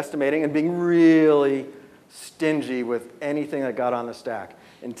explicit estimating and being really stingy with anything that got on the stack.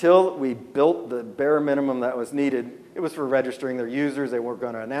 Until we built the bare minimum that was needed, it was for registering their users. They weren't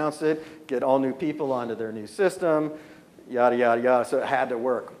going to announce it, get all new people onto their new system, yada, yada, yada. So it had to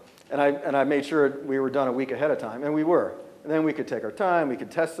work. And I made sure we were done a week ahead of time, and we were. And then we could take our time. We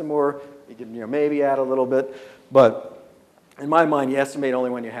could test some more. You could maybe add a little bit. But in my mind, you estimate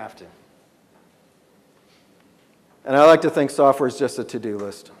only when you have to. And I like to think software is just a to-do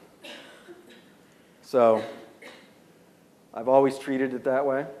list. So I've always treated it that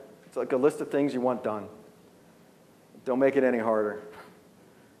way. It's like a list of things you want done. Don't make it any harder.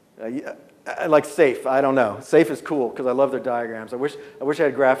 I like SAFe. I don't know. SAFe is cool because I love their diagrams. I wish I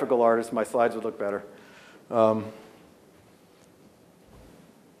had graphical artists. My slides would look better.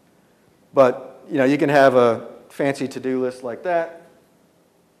 But you can have a fancy to-do list like that,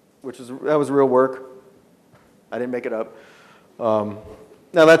 that was real work. I didn't make it up.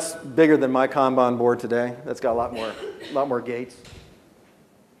 Now that's bigger than my Kanban board today. That's got a lot more gates.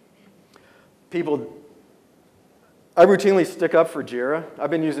 I routinely stick up for Jira. I've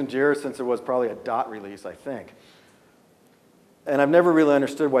been using Jira since it was probably a dot release, I think. And I've never really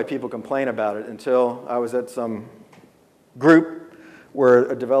understood why people complain about it until I was at some group where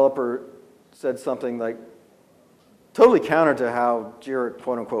a developer said something like totally counter to how Jira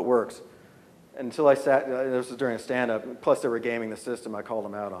quote unquote works. And until I this was during a stand-up, plus they were gaming the system, I called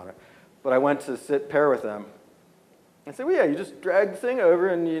them out on it. But I went to pair with them. I said, well, yeah, you just drag the thing over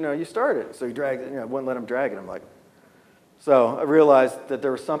and you start it. So you drag it, wouldn't let him drag it. I'm like, so I realized that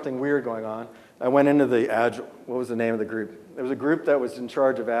there was something weird going on. I went into the Agile, what was the name of the group? It was a group that was in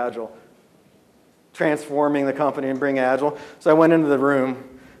charge of Agile, transforming the company and bring Agile. So I went into the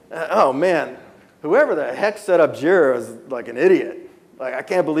room, oh man, whoever the heck set up Jira is like an idiot. Like, I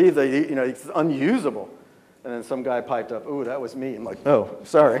can't believe that, it's unusable. And then some guy piped up, ooh, that was me. I'm like, oh,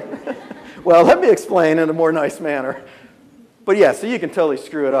 sorry. Well, let me explain in a more nice manner. But yeah, so you can totally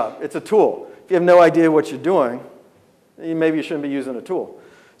screw it up. It's a tool. If you have no idea what you're doing, maybe you shouldn't be using a tool.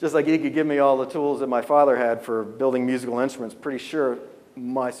 Just like you could give me all the tools that my father had for building musical instruments, pretty sure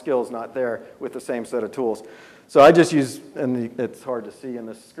my skill's not there with the same set of tools. So I just use, and it's hard to see in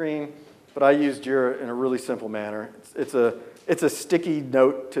the screen, but I use Jira in a really simple manner. It's a sticky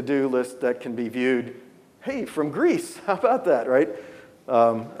note to-do list that can be viewed, hey, from Greece, how about that, right?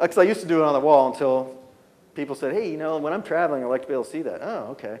 Because I used to do it on the wall until people said, hey, when I'm traveling, I like to be able to see that.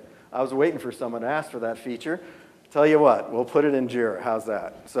 Oh, okay. I was waiting for someone to ask for that feature. Tell you what, we'll put it in Jira. How's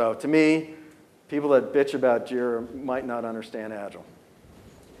that? So to me, people that bitch about Jira might not understand Agile.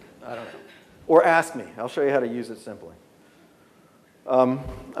 I don't know. Or ask me. I'll show you how to use it simply.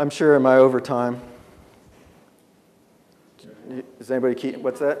 I'm sure in my overtime. Does anybody keep,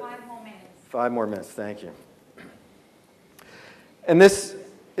 what's that? 5 more minutes. 5 more minutes, thank you. And this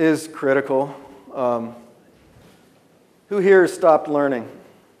is critical. Who here has stopped learning?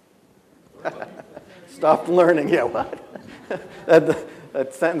 Stopped learning, yeah, what?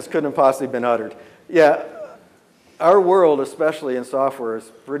 that sentence couldn't have possibly been uttered. Yeah, our world, especially in software,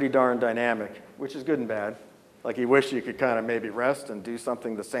 is pretty darn dynamic, which is good and bad. Like you wish you could kind of maybe rest and do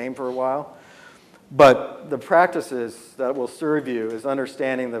something the same for a while. But the practices that will serve you is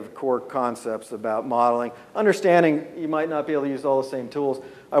understanding the core concepts about modeling, understanding you might not be able to use all the same tools.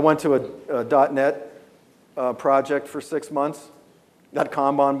 I went to a .NET project for 6 months, that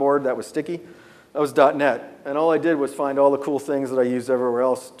Kanban board that was sticky. That was .NET, and all I did was find all the cool things that I use everywhere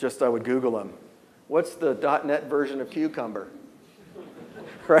else, just I would Google them. What's the .NET version of Cucumber?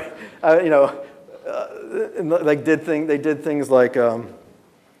 Right? They did things like,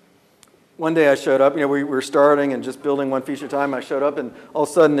 one day I showed up, we were starting and just building one feature at a time. I showed up, and all of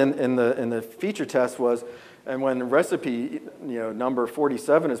a sudden in the feature test was, and when recipe number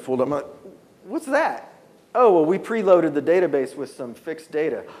 47 is pulled up, I'm like, what's that? Oh, well, we preloaded the database with some fixed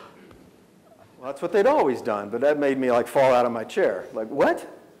data. Well, that's what they'd always done, but that made me like fall out of my chair. Like, what?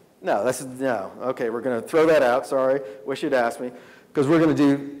 No, no. Okay, we're going to throw that out. Sorry, wish you'd asked me, because we're going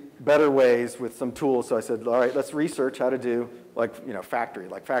to do better ways with some tools. So I said, all right, let's research how to do factory,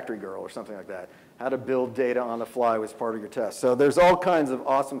 like Factory Girl or something like that. How to build data on the fly was part of your test. So there's all kinds of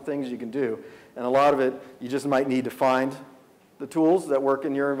awesome things you can do, and a lot of it you just might need to find the tools that work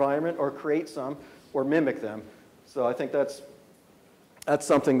in your environment, or create some, or mimic them. So I think that's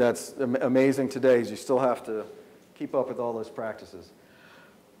something that's amazing today, is you still have to keep up with all those practices.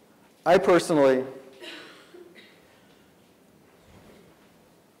 I personally,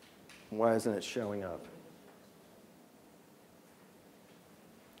 why isn't it showing up?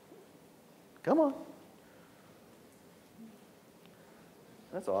 Come on.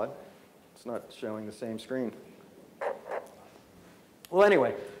 That's odd. It's not showing the same screen. Well,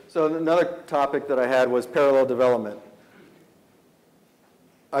 anyway, so another topic that I had was parallel development.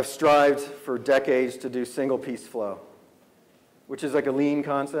 I've strived for decades to do single piece flow, which is like a lean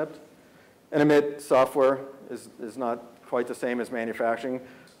concept. And admit software is not quite the same as manufacturing.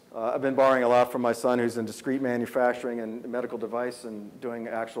 I've been borrowing a lot from my son, who's in discrete manufacturing and medical device and doing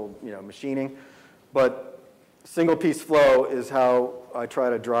actual machining. But single piece flow is how I try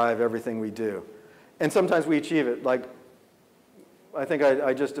to drive everything we do. And sometimes we achieve it. Like, I think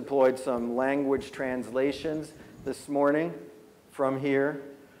I just deployed some language translations this morning from here,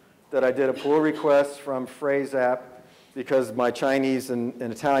 that I did a pull request from phrase app because my Chinese and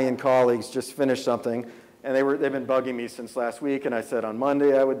Italian colleagues just finished something, and they've been bugging me since last week, and I said on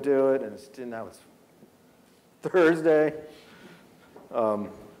Monday I would do it, and now it's Thursday. So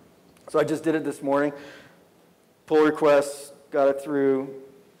I just did it this morning. Pull requests, got it through.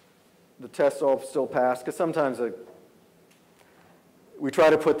 The tests all still passed, because sometimes we try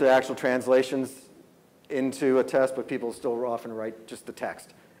to put the actual translations into a test, but people still often write just the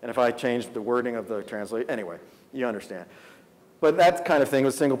text. And if I change the wording of the translation, anyway, you understand. But that kind of thing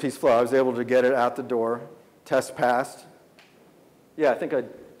was single piece flow. I was able to get it out the door. Test passed. Yeah, I think I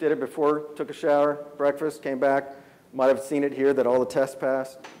did it before, took a shower, breakfast, came back. Might have seen it here that all the tests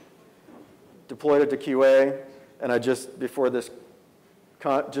passed. Deployed it to QA, and I just before this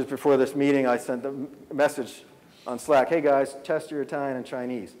meeting, I sent a message on Slack, hey guys, test your Italian and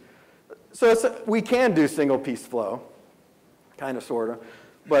Chinese. So we can do single piece flow, kind of, sort of,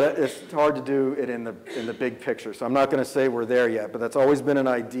 but it's hard to do it in the big picture. So I'm not going to say we're there yet, but that's always been an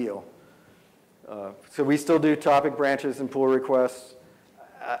ideal. So we still do topic branches and pull requests,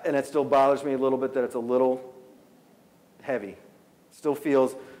 and it still bothers me a little bit that it's a little heavy. Still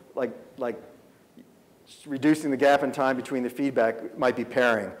feels like reducing the gap in time between the feedback might be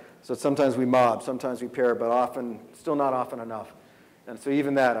pairing. So sometimes we mob, sometimes we pair, but often, still not often enough. And so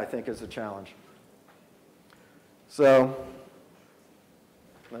even that, I think, is a challenge. So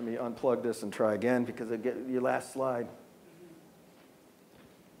let me unplug this and try again, because I get your last slide.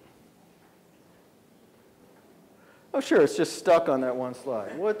 Oh, sure, it's just stuck on that one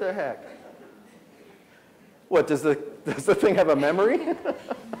slide. What the heck? What, does the thing have a memory?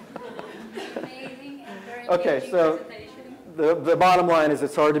 Amazing and very Okay, engaging so presentation. the bottom line is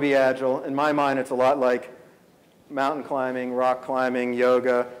it's hard to be agile. In my mind, it's a lot like mountain climbing, rock climbing,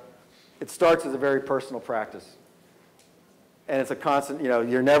 yoga. It starts as a very personal practice. And it's a constant,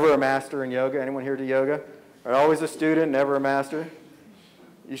 you're never a master in yoga. Anyone here do yoga? I'm always a student, never a master.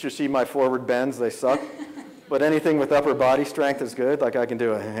 You should see my forward bends, they suck. But anything with upper body strength is good. Like I can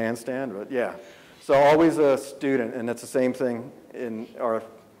do a handstand, but yeah. So always a student, and it's the same thing in our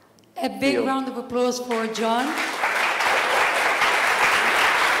A big field. round of applause for Jon.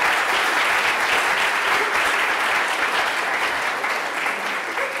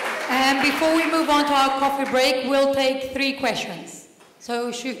 And before we move on to our coffee break, we'll take 3 questions.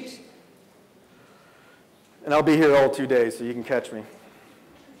 So shoot. And I'll be here all 2 days, so you can catch me.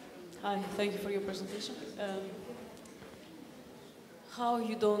 Hi, thank you for your presentation. How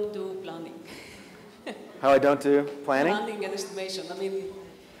you don't do planning? How I don't do planning? Planning and estimation. I mean,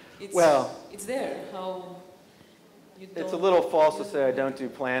 it's there. How you don't. It's a little false to say I don't do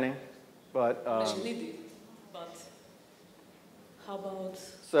planning, but Unless you need it. But how about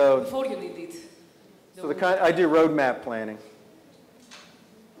so before you need it? I do roadmap planning.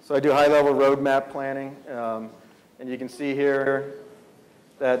 So I do high-level roadmap planning, and you can see here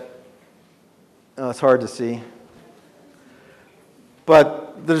that it's hard to see,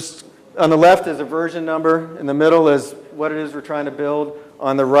 but there's on the left is a version number, in the middle is what it is we're trying to build.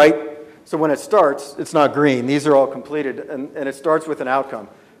 On the right, so when it starts, it's not green. These are all completed, and it starts with an outcome.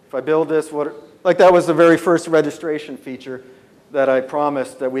 If I build this, like that was the very first registration feature that I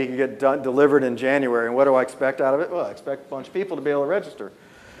promised that we could get delivered in January. And what do I expect out of it? Well, I expect a bunch of people to be able to register.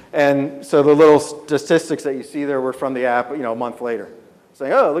 And so the little statistics that you see there were from the app, a month later,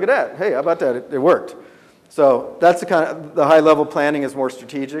 saying, oh, look at that. Hey, how about that? It worked. So that's the high-level planning is more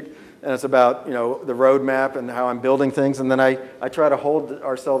strategic. And it's about, the roadmap and how I'm building things. And then I try to hold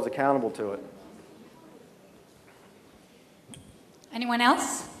ourselves accountable to it. Anyone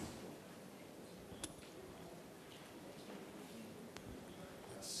else?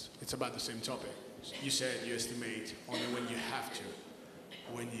 It's about the same topic. You said you estimate only when you have to.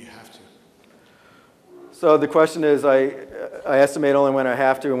 When you have to. So the question is, I estimate only when I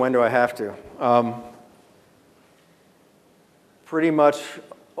have to, and when do I have to? Pretty much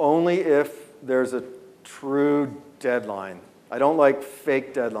only if there's a true deadline. I don't like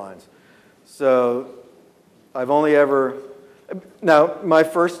fake deadlines. So I've only ever, now my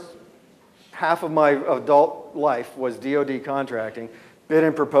first half of my adult life was DoD contracting, bid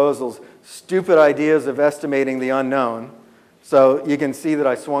and proposals, stupid ideas of estimating the unknown. So you can see that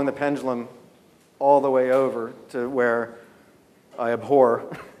I swung the pendulum all the way over to where I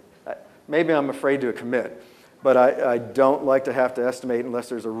abhor. Maybe I'm afraid to commit. But I don't like to have to estimate unless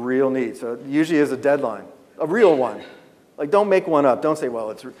there's a real need. So it usually is a deadline, a real one. Like, don't make one up. Don't say, well,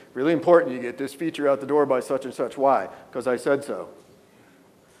 it's really important you get this feature out the door by such and such. Why? Because I said so.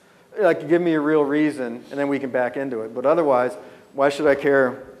 Like, give me a real reason, and then we can back into it. But otherwise, why should I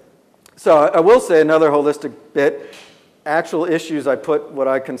care? So I will say another holistic bit. actual issues, I put what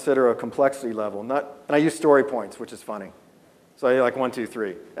I consider a complexity level. And I use story points, which is funny. So I like 1, 2,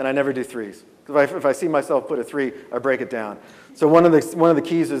 3, and I never do threes. Because if I see myself put a 3, I break it down. So one of the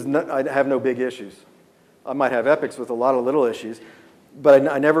keys is I have no big issues. I might have epics with a lot of little issues, but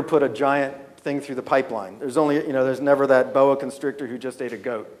I never put a giant thing through the pipeline. There's never that boa constrictor who just ate a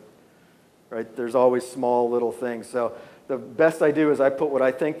goat, right? There's always small little things. So the best I do is I put what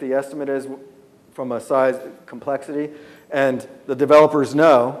I think the estimate is from a size complexity, and the developers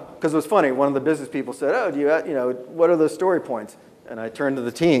know. Because it was funny, one of the business people said, "Oh, what are those story points?" And I turned to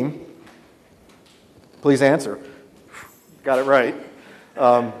the team. Please answer. Got it right.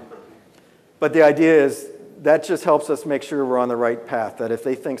 But the idea is that just helps us make sure we're on the right path, that if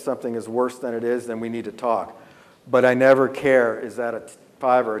they think something is worse than it is, then we need to talk. But I never care, is that a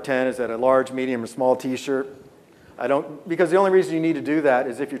 5 or a 10? Is that a large, medium, or small t-shirt? Because the only reason you need to do that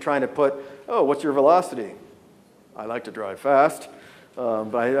is if you're trying to put, oh, what's your velocity? I like to drive fast.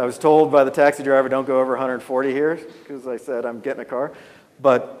 But I was told by the taxi driver, don't go over 140 here, because I said I'm getting a car.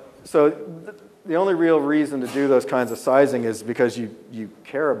 The only real reason to do those kinds of sizing is because you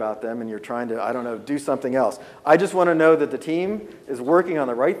care about them and you're trying to, do something else. I just want to know that the team is working on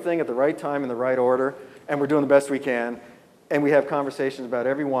the right thing at the right time in the right order, and we're doing the best we can, and we have conversations about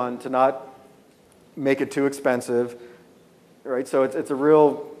every one to not make it too expensive, right? So it's a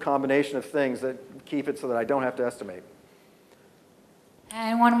real combination of things that keep it so that I don't have to estimate.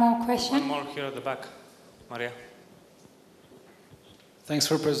 And one more question. One more here at the back. Maria. Thanks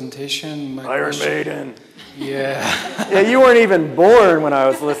for presentation. Iron Maiden. Yeah. Yeah, you weren't even born when I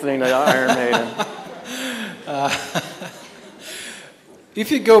was listening to Iron Maiden.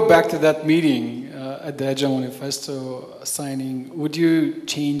 If you go back to that meeting at the Agile Manifesto signing, would you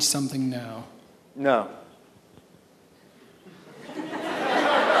change something now? No.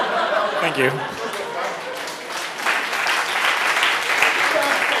 Thank you.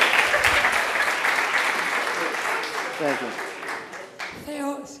 Thank you.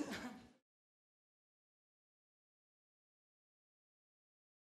 Theo,